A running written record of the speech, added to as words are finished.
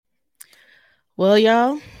Well,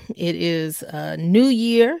 y'all, it is a new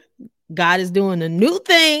year. God is doing a new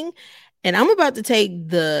thing. And I'm about to take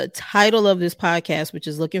the title of this podcast, which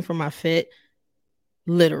is Looking for My Fit,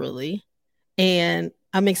 literally. And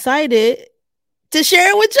I'm excited to share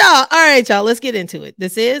it with y'all. All right, y'all, let's get into it.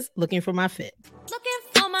 This is Looking for My Fit. Looking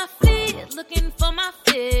for my fit, looking for my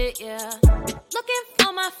fit, yeah. Looking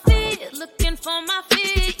for my fit, looking for my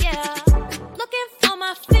fit, yeah. Looking for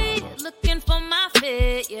my fit, looking for my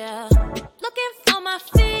fit, yeah. Looking for my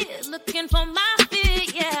fit, looking for my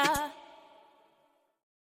fit, yeah.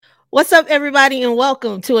 What's up, everybody, and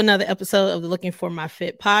welcome to another episode of the Looking for My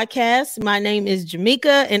Fit podcast. My name is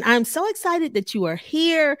Jamaica, and I'm so excited that you are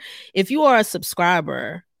here. If you are a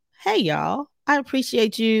subscriber, hey, y'all, I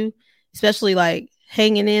appreciate you, especially like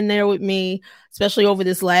hanging in there with me, especially over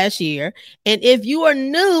this last year. And if you are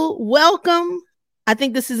new, welcome. I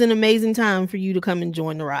think this is an amazing time for you to come and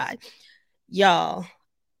join the ride. Y'all,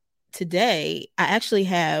 today, I actually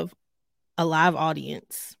have a live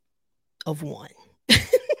audience of one.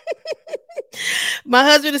 My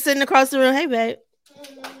husband is sitting across the room. Hey, babe.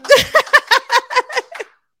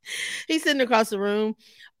 He's sitting across the room,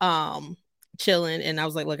 chilling. And I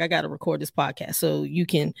was like, look, I got to record this podcast so you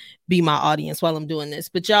can be my audience while I'm doing this.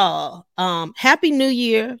 But y'all, Happy New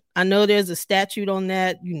Year. I know there's a statute on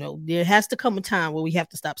that. You know, there has to come a time where we have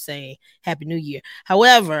to stop saying Happy New Year.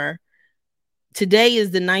 However, today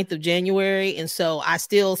is the 9th of January. And so I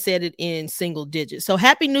still said it in single digits. So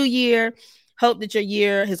Happy New Year. Hope that your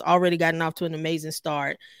year has already gotten off to an amazing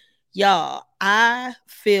start. Y'all, I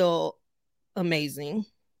feel amazing.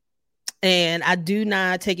 And I do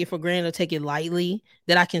not take it for granted or take it lightly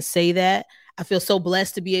that I can say that. I feel so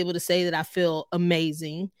blessed to be able to say that I feel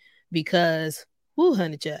amazing because, woo,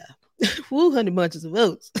 honey child, woo, honey bunches of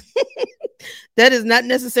oats. That has not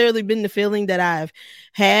necessarily been the feeling that I've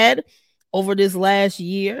had over this last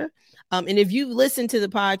year. And if you've listened to the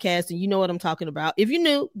podcast and you know what I'm talking about, if you're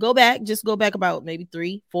new, go back about maybe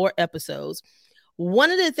 3-4 episodes.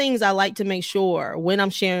 One of the things I like to make sure when I'm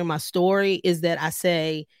sharing my story is that I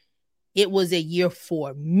say it was a year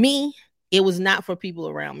for me. It was not for people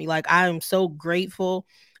around me. Like, I am so grateful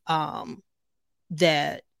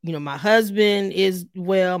that, you know, my husband is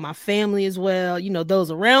well, my family is well, you know,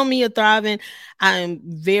 those around me are thriving. I'm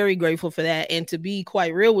very grateful for that. And to be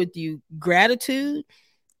quite real with you, gratitude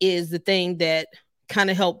is the thing that kind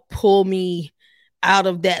of helped pull me out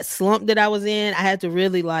of that slump that I was in. I had to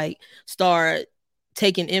really like start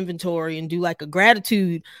taking inventory and do like a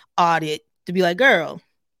gratitude audit to be like, girl,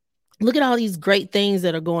 look at all these great things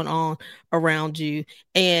that are going on around you.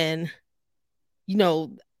 And, you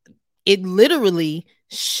know, it literally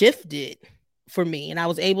shifted for me. And I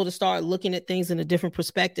was able to start looking at things in a different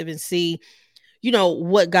perspective and see, you know,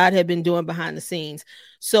 what God had been doing behind the scenes.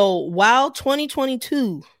 So while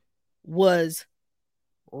 2022 was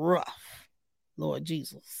rough, Lord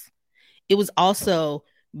Jesus, it was also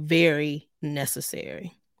very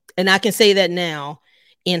necessary. And I can say that now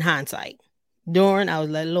in hindsight. During, I was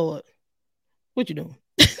like, Lord, what you doing?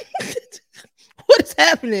 What is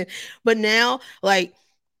happening? But now, like,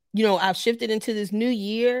 you know, I've shifted into this new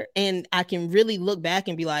year and I can really look back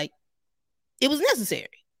and be like, it was necessary.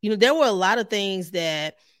 You know, there were a lot of things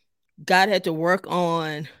that God had to work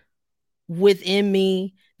on within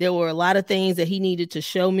me. There were a lot of things that he needed to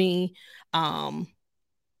show me about,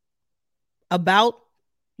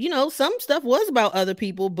 you know, some stuff was about other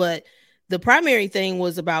people, but the primary thing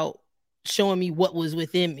was about showing me what was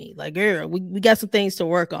within me. Like, girl, we got some things to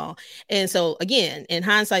work on. And so again, in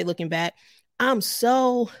hindsight, looking back, I'm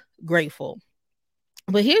so grateful.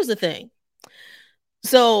 But here's the thing.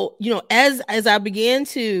 So, you know, as I began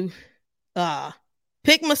to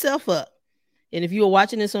pick myself up, and if you were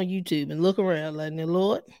watching this on YouTube and look around like,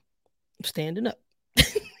 Lord, I'm standing up.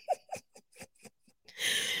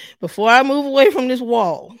 Before I move away from this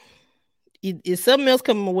wall, it's something else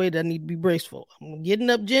coming my way that I need to be braced for. I'm getting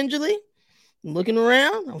up gingerly. I'm looking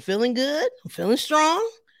around. I'm feeling good. I'm feeling strong.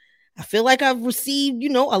 I feel like I've received, you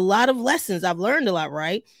know, a lot of lessons. I've learned a lot,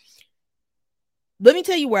 right? Let me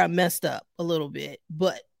tell you where I messed up a little bit.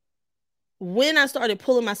 But when I started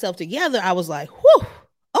pulling myself together, I was like, whew,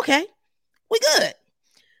 okay, we good.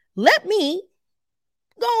 Let me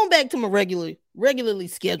go on back to my regularly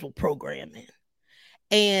scheduled programming.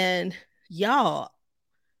 And y'all,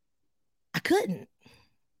 I couldn't.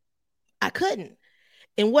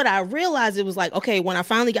 And what I realized, it was like, okay, when I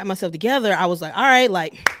finally got myself together, I was like, all right,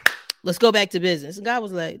 like, let's go back to business. And God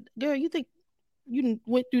was like, girl, you think you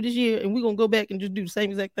went through this year and we're going to go back and just do the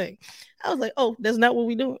same exact thing? I was like, oh, that's not what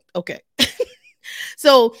we're doing. Okay.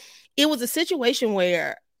 So it was a situation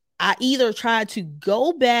where I either tried to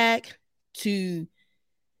go back to,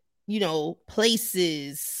 you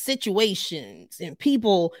places, situations, and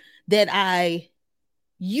people that I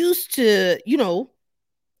used to,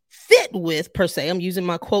 fit with, per se. I'm using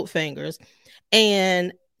my quote fingers.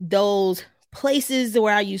 And those places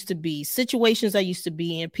where I used to be, situations I used to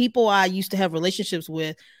be in, people I used to have relationships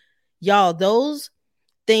with, y'all, those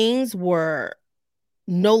things were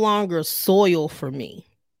no longer soil for me.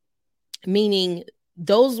 Meaning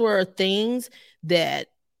those were things that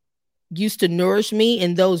used to nourish me,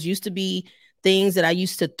 and those used to be things that I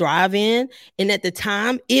used to thrive in. And at the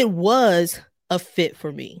time, it was a fit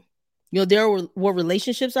for me. There were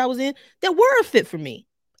relationships I was in that were a fit for me.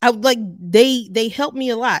 They helped me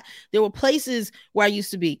a lot. There were places where I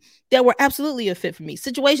used to be that were absolutely a fit for me.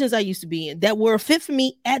 Situations I used to be in that were a fit for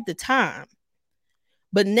me at the time.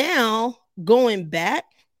 But now, going back,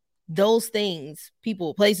 those things,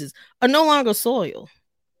 people, places, are no longer soil.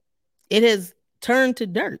 It has turned to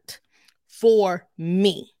dirt for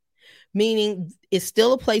me. Meaning it's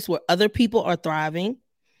still a place where other people are thriving,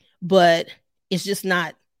 but it's just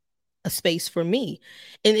not a space for me.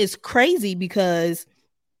 And it's crazy because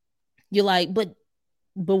you're like, but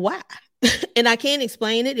why? And I can't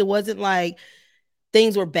explain it. It wasn't like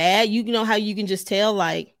things were bad. You know how you can just tell,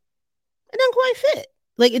 like, it doesn't quite fit.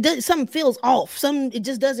 Like, it does, something feels off. It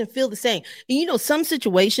just doesn't feel the same. And some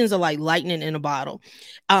situations are like lightning in a bottle.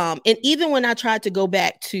 And even when I tried to go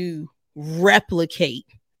back to replicate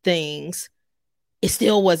things, it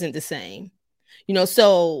still wasn't the same.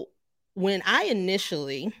 So when I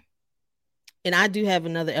initially, and I do have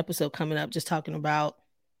another episode coming up just talking about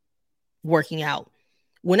working out.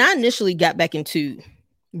 When I initially got back into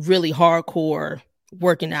really hardcore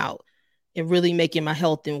working out and really making my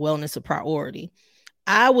health and wellness a priority,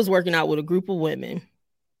 I was working out with a group of women,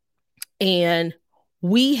 and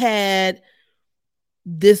we had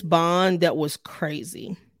this bond that was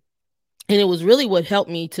crazy. And it was really what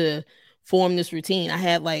helped me to form this routine. I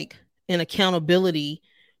had like an accountability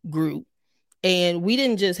group, and we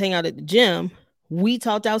didn't just hang out at the gym. We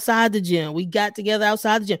talked outside the gym. We got together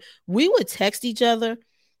outside the gym. We would text each other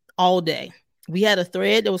all day. We had a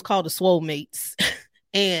thread that was called the Swole Mates,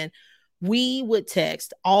 and we would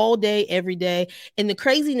text all day, every day. And the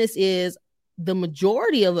craziness is the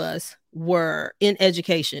majority of us were in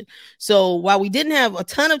education. So while we didn't have a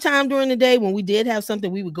ton of time during the day, when we did have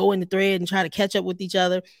something, we would go in the thread and try to catch up with each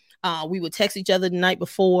other. We would text each other the night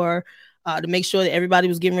before to make sure that everybody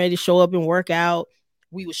was getting ready to show up and work out.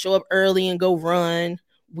 We would show up early and go run.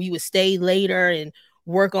 We would stay later and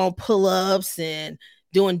work on pull-ups and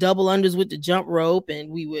doing double unders with the jump rope.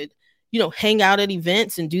 And we would, hang out at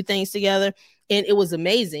events and do things together. And it was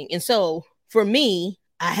amazing. And so for me,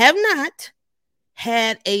 I have not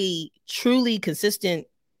had a truly consistent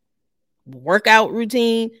workout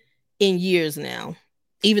routine in years now,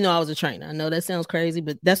 even though I was a trainer. I know that sounds crazy,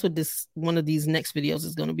 but that's what one of these next videos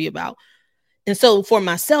is going to be about. And so for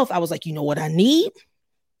myself, I was like, you know what I need?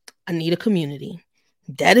 I need a community.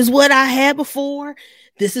 That is what I had before.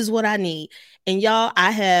 This is what I need. And y'all,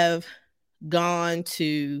 I have gone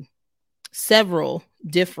to several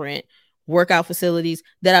different workout facilities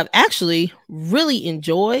that I've actually really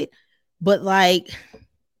enjoyed, but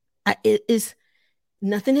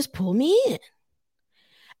nothing has pulled me in.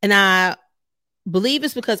 And I believe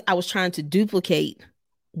it's because I was trying to duplicate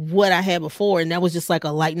what I had before, and that was just like a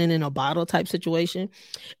lightning in a bottle type situation.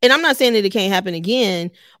 And I'm not saying that it can't happen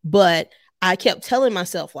again, but I kept telling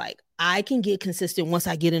myself, like, I can get consistent once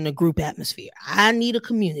I get in a group atmosphere. I need a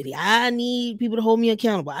community. I need people to hold me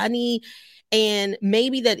accountable. And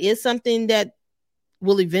maybe that is something that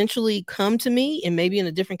will eventually come to me, and maybe in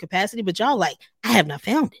a different capacity, but y'all, like, I have not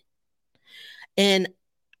found it. And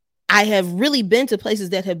I have really been to places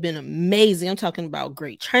that have been amazing. I'm talking about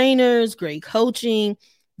great trainers, great coaching,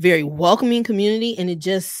 very welcoming community, and it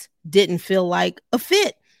just didn't feel like a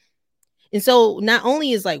fit. And so not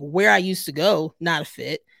only is like where I used to go not a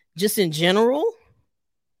fit, just in general,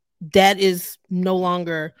 that is no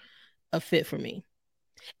longer a fit for me.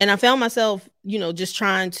 And I found myself, just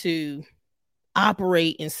trying to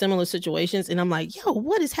operate in similar situations. And I'm like, yo,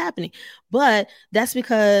 what is happening? But that's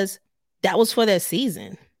because that was for that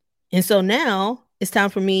season. And so now it's time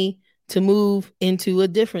for me to move into a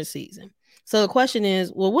different season. So the question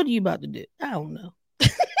is, well, what are you about to do? I don't know.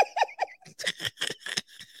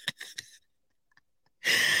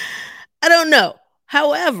 I don't know.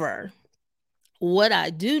 However, what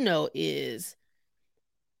I do know is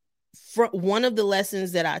one of the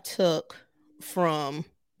lessons that I took from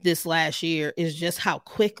this last year is just how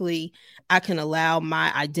quickly I can allow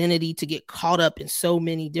my identity to get caught up in so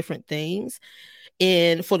many different things.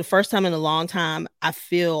 And for the first time in a long time, I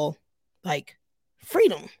feel like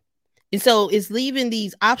freedom. And so it's leaving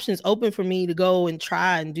these options open for me to go and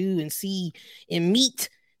try and do and see and meet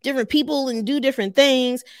different people and do different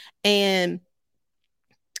things. And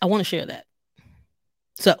I want to share that.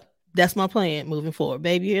 So that's my plan moving forward.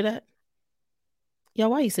 Baby, you hear that? Y'all,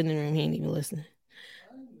 why you sitting in the room? He ain't even listening.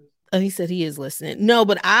 Oh, he said he is listening. No,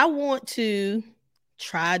 but I want to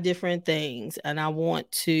try different things, and I want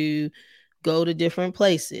to go to different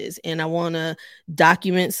places, and I want to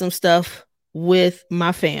document some stuff with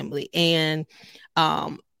my family. And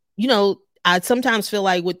you know, I sometimes feel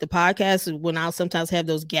like with the podcast, when I'll sometimes have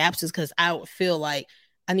those gaps, is because I would feel like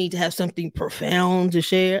I need to have something profound to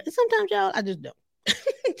share. And sometimes, y'all, I just don't.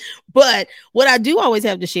 But what I do always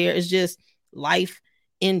have to share is just life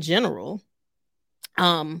in general.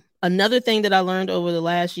 Another thing that I learned over the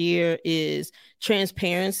last year is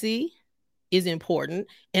transparency is important.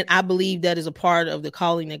 And I believe that is a part of the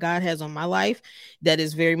calling that God has on my life that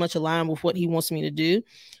is very much aligned with what he wants me to do.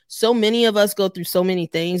 So many of us go through so many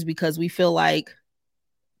things because we feel like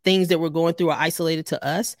things that we're going through are isolated to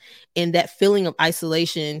us. And that feeling of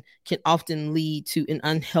isolation can often lead to an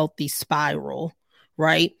unhealthy spiral,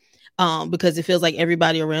 right? Because it feels like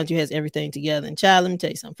everybody around you has everything together. And child, let me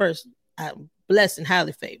tell you something. First, I'm blessed and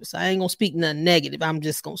highly favored. So I ain't gonna speak nothing negative. I'm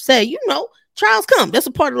just gonna say, you know, trials come. That's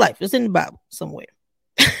a part of life. It's in the Bible somewhere.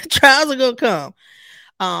 Trials are gonna come.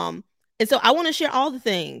 And so I want to share all the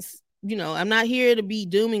things. You know, I'm not here to be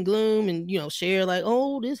doom and gloom and, you know, share like,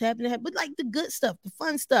 oh, this happened, but like the good stuff, the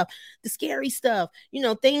fun stuff, the scary stuff, you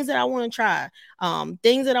know, things that I want to try,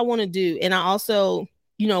 things that I want to do. And I also,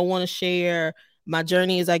 you know, want to share my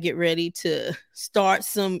journey as I get ready to start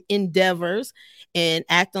some endeavors and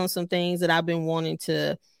act on some things that I've been wanting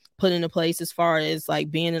to put into place as far as like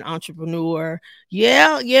being an entrepreneur.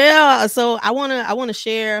 Yeah. So I want to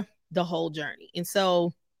share the whole journey. And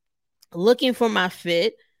so looking for my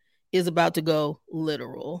fit is about to go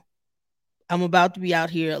literal. I'm about to be out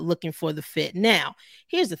here looking for the fit. Now,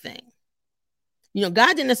 here's the thing. You know,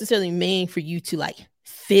 God didn't necessarily mean for you to like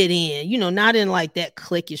fit in, you know, not in like that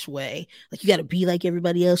cliquish way. Like you got to be like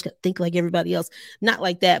everybody else, got to think like everybody else. Not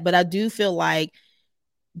like that. But I do feel like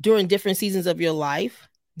during different seasons of your life,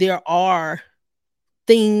 there are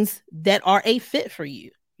things that are a fit for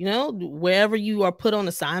you. You know, wherever you are put on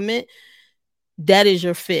assignment, that is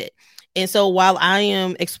your fit. And so while I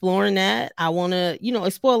am exploring that, I want to, you know,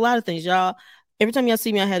 explore a lot of things, y'all. Every time y'all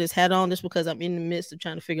see me, I had this hat on just because I'm in the midst of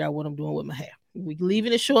trying to figure out what I'm doing with my hair. We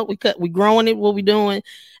leaving it short. We growing it. What we doing?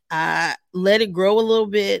 I let it grow a little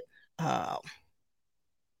bit. That's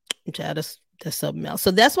something else.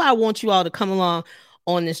 So that's why I want you all to come along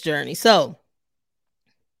on this journey. So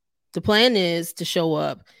the plan is to show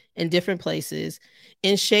up in different places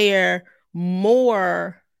and share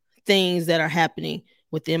more things that are happening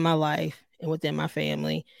within my life and within my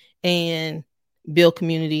family and build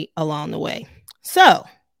community along the way. So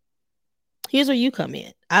here's where you come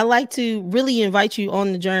in. I like to really invite you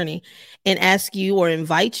on the journey and ask you or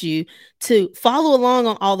invite you to follow along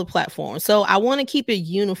on all the platforms. So I want to keep it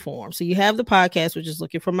uniform. So you have the podcast, which is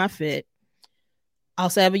Looking for My Fit. I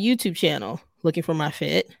also have a YouTube channel, Looking for My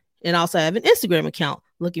Fit. And also have an Instagram account,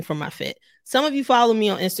 Looking for My Fit. Some of you follow me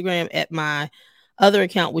on Instagram at my other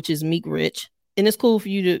account, which is Meek Rich. And it's cool for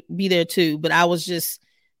you to be there too. But I was just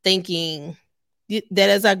thinking that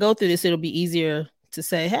as I go through this, it'll be easier to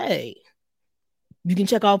say, hey, you can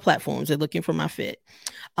check all platforms at Looking for My Fit.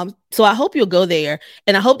 So I hope you'll go there.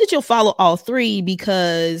 And I hope that you'll follow all three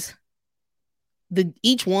because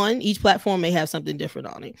each platform may have something different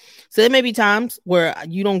on it. So there may be times where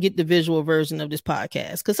you don't get the visual version of this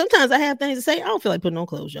podcast. Because sometimes I have things to say. I don't feel like putting on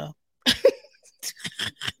clothes, y'all.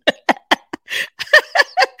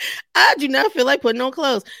 I do not feel like putting on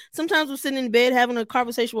clothes. Sometimes I'm sitting in bed having a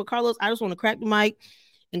conversation with Carlos. I just want to crack the mic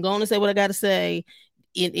and go on and say what I got to say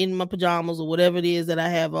in my pajamas or whatever it is that I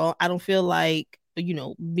have on. I don't feel like, you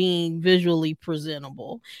know, being visually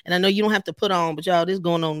presentable. And I know you don't have to put on, but y'all, this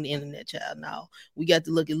going on the internet, child. Now we got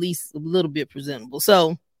to look at least a little bit presentable.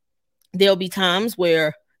 So there'll be times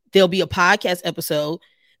where there'll be a podcast episode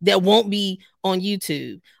that won't be on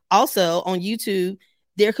YouTube. Also on YouTube,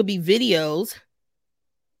 there could be videos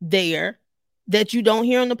there that you don't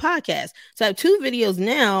hear on the podcast. So I have 2 videos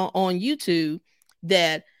now on YouTube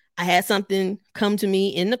that I had something come to me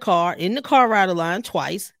in the car ride line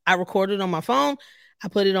twice. I recorded on my phone. I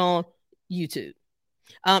put it on YouTube.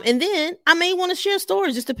 And then I may want to share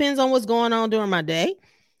stories. Just depends on what's going on during my day.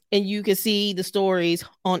 And you can see the stories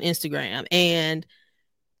on Instagram. And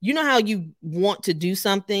you know how you want to do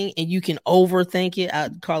something and you can overthink it.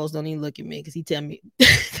 Carlos, don't even look at me because he tell me.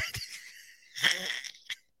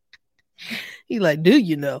 He like, do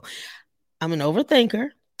you know? I'm an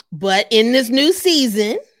overthinker. But in this new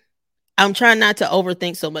season, I'm trying not to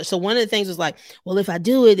overthink so much. So one of the things was like, well, if I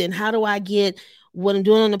do it, then how do I get what I'm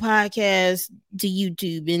doing on the podcast to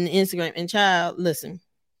YouTube and Instagram? And child, listen,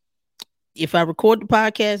 if I record the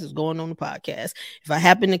podcast, it's going on the podcast. If I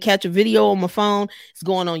happen to catch a video on my phone, it's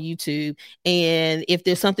going on YouTube. And if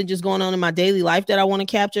there's something just going on in my daily life that I want to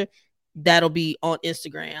capture, that'll be on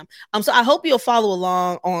Instagram. So I hope you'll follow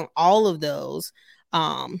along on all of those,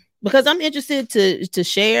 because I'm interested to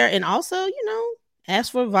share and also,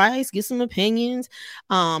 ask for advice, get some opinions.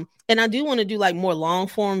 And I do want to do like more long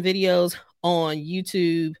form videos on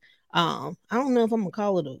YouTube. I don't know if I'm gonna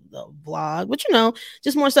call it a vlog, but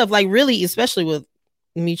just more stuff, like really, especially with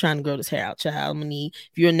me trying to grow this hair out, child. I'm gonna need,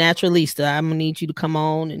 if you're a naturalista, I'm gonna need you to come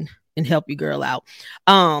on and help your girl out.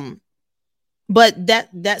 But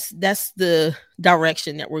that's the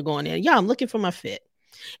direction that we're going in. Yeah, I'm looking for my fit,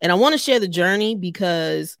 and I want to share the journey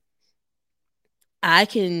because I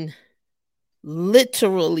can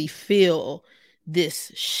literally feel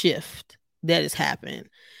this shift that is happening,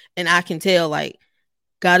 and I can tell like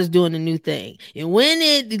God is doing a new thing. And when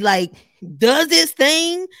it like does this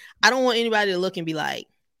thing, I don't want anybody to look and be like,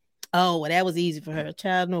 oh, well, that was easy for her.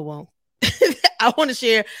 Child, no, won't. I want to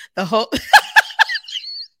share the whole.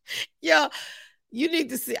 Yo, you need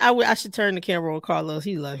to see. I should turn the camera on Carlos.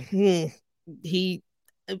 He's like, and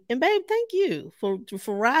babe, thank you for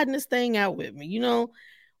riding this thing out with me.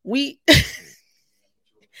 We.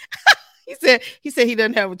 He said he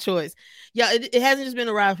doesn't have a choice. Yeah, it hasn't just been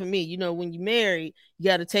a ride for me. When you marry, you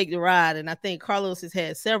got to take the ride. And I think Carlos has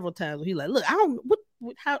had several times where he's like, look, I don't,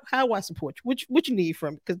 how do I support you? What you need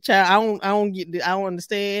from me? Because child, I don't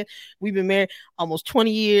understand. We've been married almost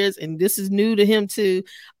 20 years and this is new to him too.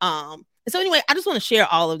 And so anyway, I just want to share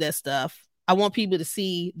all of that stuff. I want people to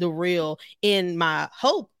see the real. In my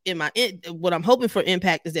hope, what I'm hoping for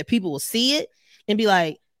impact is that people will see it and be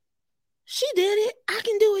like, she did it. I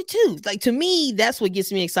can do it too. Like, to me, that's what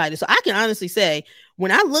gets me excited. So I can honestly say, when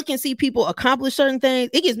I look and see people accomplish certain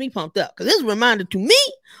things, it gets me pumped up because it's a reminder to me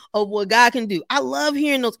of what God can do. I love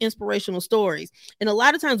hearing those inspirational stories. And a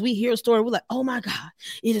lot of times we hear a story, we're like, oh my God,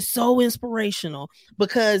 it is so inspirational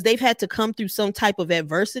because they've had to come through some type of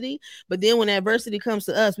adversity. But then when adversity comes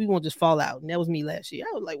to us, we won't just fall out. And that was me last year.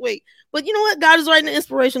 I was like, wait, but you know what? God is writing an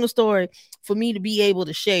inspirational story for me to be able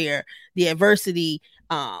to share the adversity,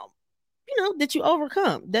 that you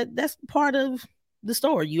overcome. That's part of the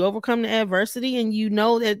story. You overcome the adversity and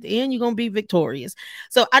that at the end you're going to be victorious.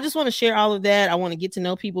 So I just want to share all of that. I want to get to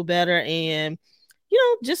know people better and,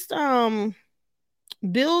 just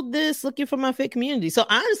build this Looking for My Fit community. So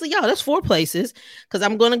honestly, y'all, that's 4 places because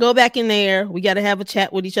I'm going to go back in there. We got to have a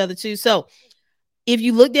chat with each other too. So if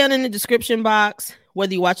you look down in the description box,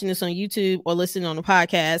 whether you're watching this on YouTube or listening on the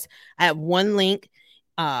podcast, I have one link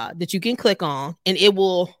that you can click on and it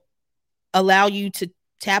will allow you to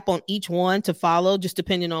tap on each one to follow, just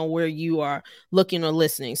depending on where you are looking or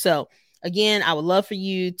listening. So again, I would love for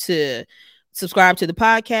you to subscribe to the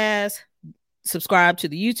podcast, subscribe to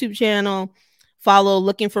the YouTube channel, follow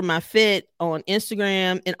Looking for My Fit on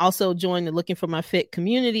Instagram, and also join the Looking for My Fit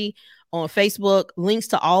community on Facebook. Links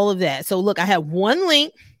to all of that. So look, I have one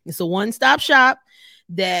link. It's a one-stop shop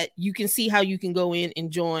that you can see how you can go in and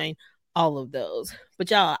join all of those.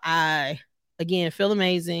 But y'all, I, again, feel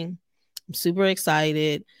amazing. I'm super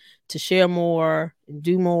excited to share more and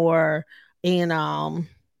do more and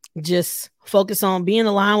just focus on being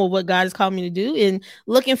aligned with what God has called me to do and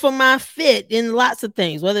looking for my fit in lots of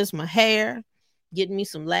things, whether it's my hair, getting me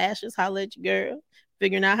some lashes, holla at your girl,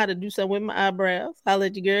 figuring out how to do something with my eyebrows, holla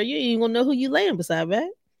at your girl. You ain't gonna know who you laying beside, babe.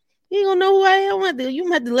 You ain't gonna know who I am. You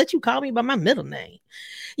might have to let you call me by my middle name.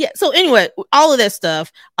 Yeah. So anyway, all of that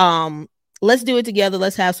stuff. Let's do it together.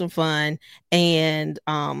 Let's have some fun and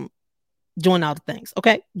join all the things.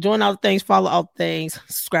 Okay. Join all the things, follow all the things,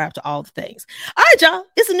 subscribe to all the things. All right, y'all.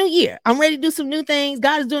 It's a new year. I'm ready to do some new things.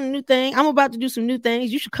 God is doing a new thing. I'm about to do some new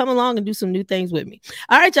things. You should come along and do some new things with me.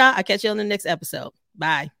 All right, y'all. I'll catch you on the next episode.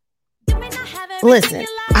 Bye. Listen,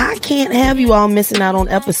 I can't have you all missing out on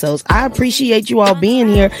episodes. I appreciate you all being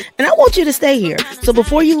here and I want you to stay here. So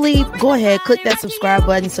before you leave, go ahead, click that subscribe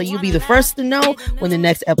button so you'll be the first to know when the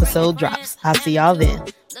next episode drops. I'll see y'all then.